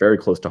very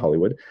close to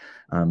Hollywood,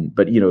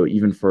 but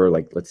even for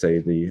like, let's say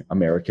the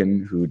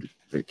American who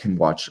can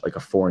watch like a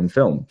foreign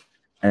film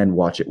and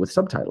watch it with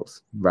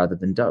subtitles rather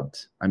than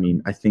dubbed. I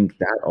mean, I think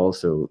that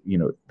also,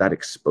 that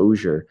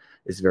exposure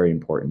is very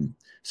important.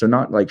 So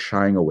not like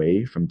shying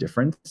away from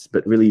difference,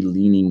 but really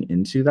leaning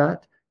into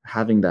that,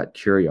 having that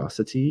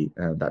curiosity,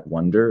 that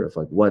wonder of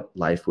like what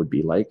life would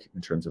be like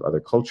in terms of other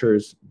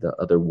cultures, the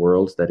other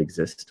worlds that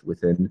exist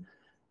within,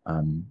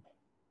 um,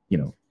 you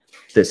know,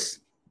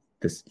 this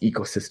this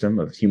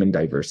ecosystem of human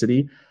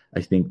diversity.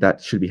 I think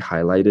that should be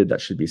highlighted,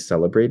 that should be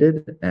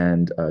celebrated,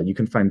 and you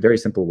can find very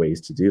simple ways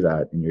to do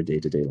that in your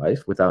day-to-day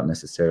life without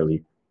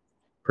necessarily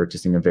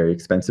purchasing a very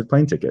expensive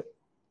plane ticket.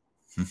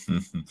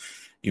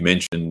 You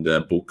mentioned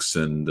books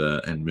and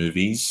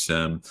movies.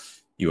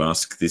 You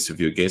ask this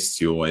of your guests.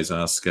 You always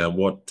ask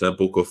what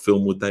book or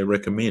film would they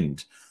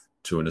recommend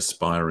to an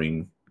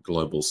aspiring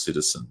global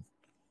citizen?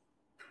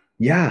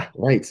 Yeah,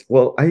 right.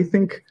 Well, I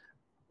think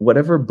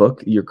whatever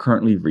book you're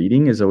currently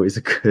reading is always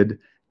a good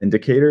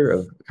indicator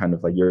of kind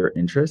of like your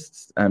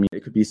interests. I mean,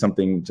 it could be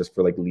something just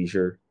for like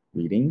leisure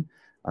reading,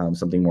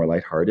 something more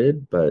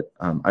lighthearted, but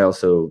I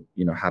also,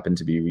 happen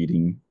to be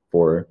reading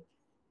for,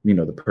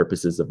 the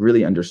purposes of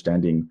really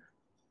understanding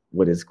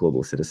what is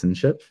global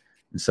citizenship.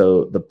 And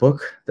so the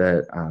book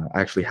that I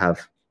actually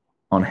have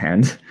on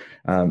hand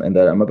and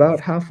that I'm about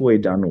halfway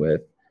done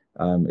with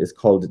is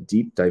called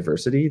Deep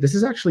Diversity. This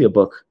is actually a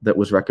book that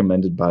was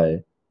recommended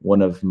by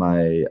one of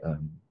my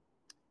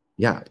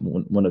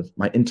one of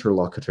my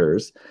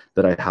interlocutors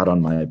that I had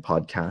on my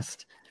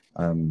podcast.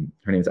 Her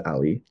name's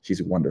Ali.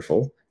 She's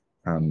wonderful.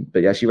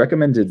 But yeah, she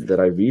recommended that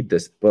I read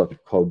this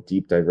book called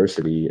Deep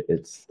Diversity.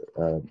 Its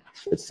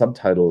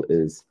subtitle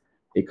is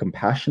A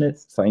Compassionate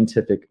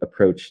Scientific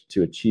Approach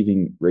to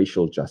Achieving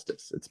Racial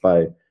Justice. It's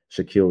by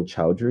Shakil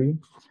Chowdhury.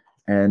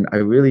 And I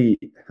really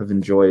have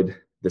enjoyed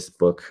this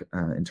book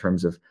in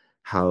terms of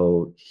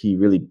how he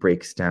really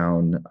breaks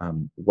down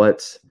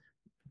what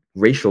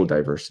racial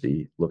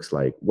diversity looks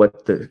like,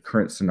 what the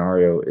current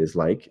scenario is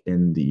like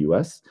in the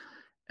US,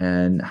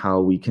 and how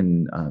we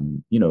can,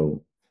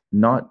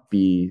 not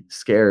be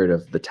scared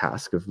of the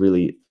task of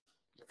really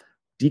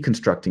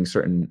deconstructing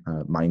certain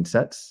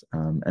mindsets,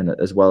 and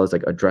as well as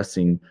like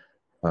addressing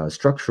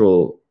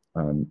structural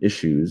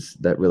issues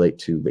that relate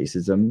to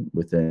racism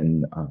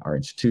within our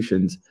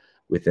institutions,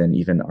 within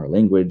even our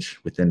language,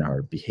 within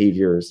our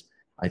behaviors.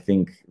 I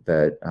think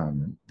that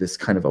this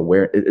kind of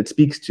it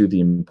speaks to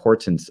the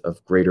importance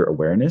of greater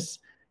awareness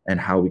and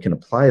how we can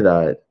apply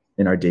that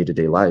in our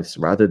day-to-day lives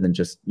rather than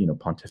just,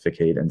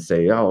 pontificate and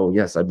say, oh,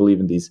 yes, I believe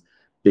in these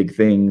big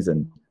things,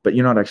 but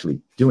you're not actually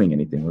doing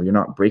anything or you're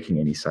not breaking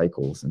any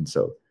cycles. And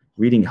so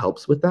reading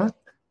helps with that.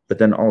 But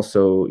then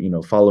also,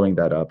 following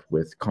that up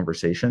with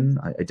conversation,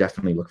 I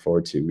definitely look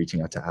forward to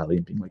reaching out to Ali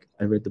and being like,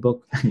 I read the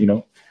book,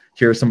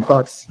 here are some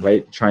thoughts,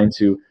 right? Trying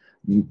to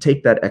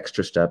take that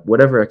extra step,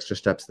 whatever extra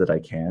steps that I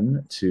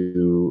can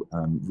to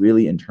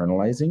really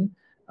internalizing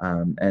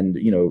and,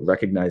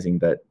 recognizing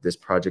that this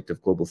project of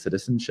global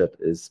citizenship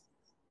is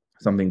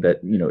something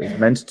that, is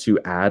meant to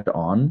add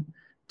on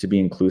to be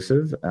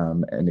inclusive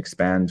and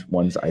expand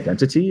one's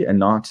identity and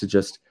not to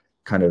just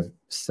kind of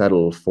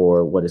settle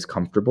for what is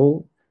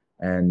comfortable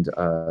and,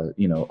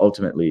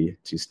 ultimately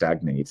to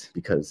stagnate,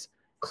 because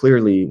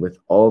clearly with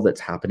all that's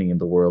happening in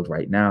the world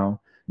right now,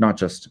 not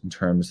just in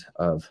terms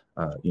of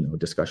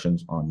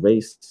discussions on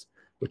race,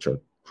 which are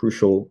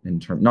crucial in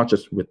terms not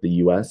just with the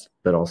U.S.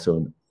 but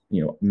also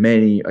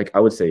many, like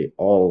I would say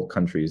all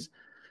countries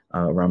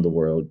around the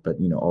world, but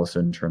also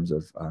in terms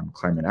of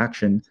climate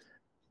action,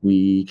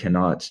 we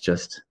cannot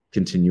just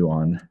continue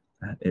on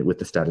with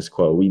the status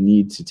quo. We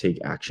need to take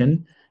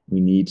action. We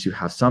need to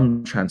have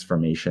some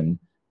transformation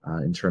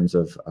in terms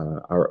of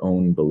our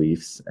own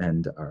beliefs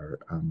and our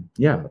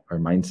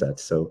mindsets.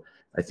 So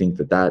I think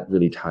that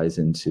really ties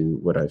into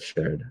what I've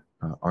shared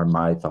are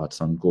my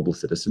thoughts on global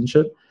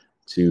citizenship,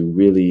 to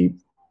really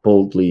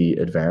boldly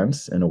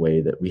advance in a way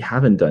that we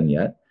haven't done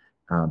yet,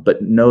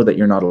 but know that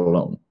you're not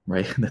alone,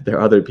 right? That there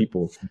are other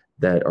people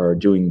that are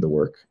doing the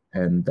work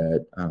and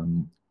that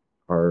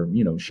are,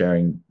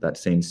 sharing that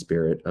same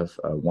spirit of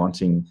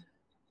wanting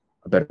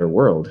a better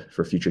world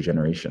for future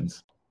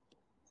generations.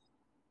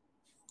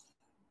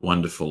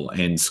 Wonderful.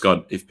 And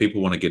Scott, if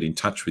people want to get in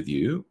touch with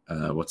you,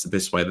 what's the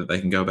best way that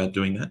they can go about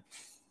doing that?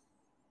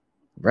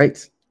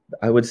 Right.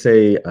 I would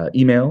say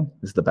email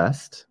is the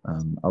best.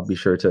 I'll be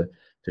sure to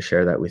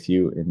share that with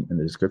you in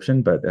the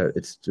description, but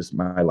it's just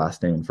my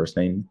last name and first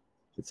name.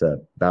 It's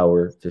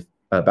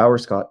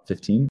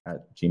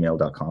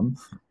bowerscott15@gmail.com.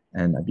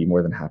 And I'd be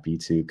more than happy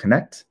to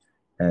connect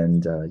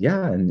and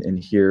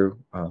hear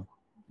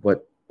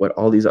what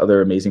all these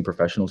other amazing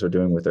professionals are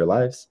doing with their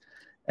lives,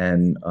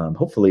 and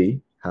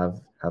hopefully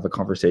have a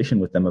conversation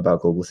with them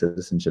about global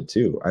citizenship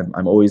too.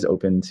 I'm always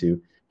open to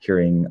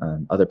hearing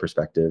other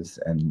perspectives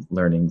and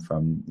learning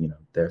from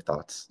their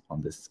thoughts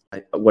on this,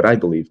 what I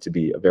believe to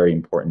be a very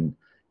important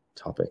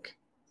topic.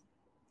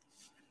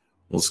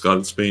 Well, Scott,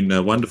 it's been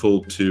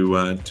wonderful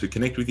to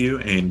connect with you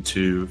and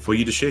for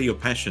you to share your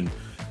passion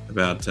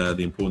about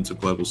the importance of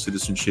global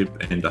citizenship,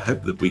 and I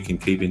hope that we can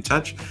keep in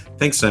touch.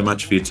 Thanks so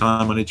much for your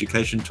time on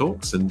Education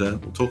Talks, and we'll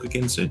talk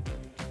again soon.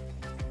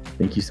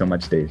 Thank you so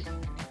much, Dave.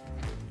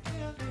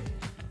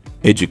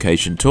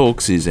 Education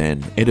Talks is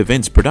an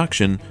EdEvents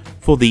production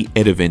for the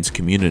EdEvents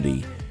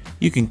community.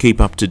 You can keep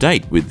up to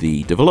date with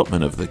the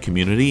development of the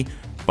community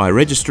by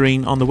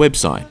registering on the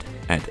website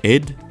at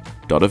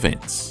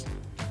ed.events.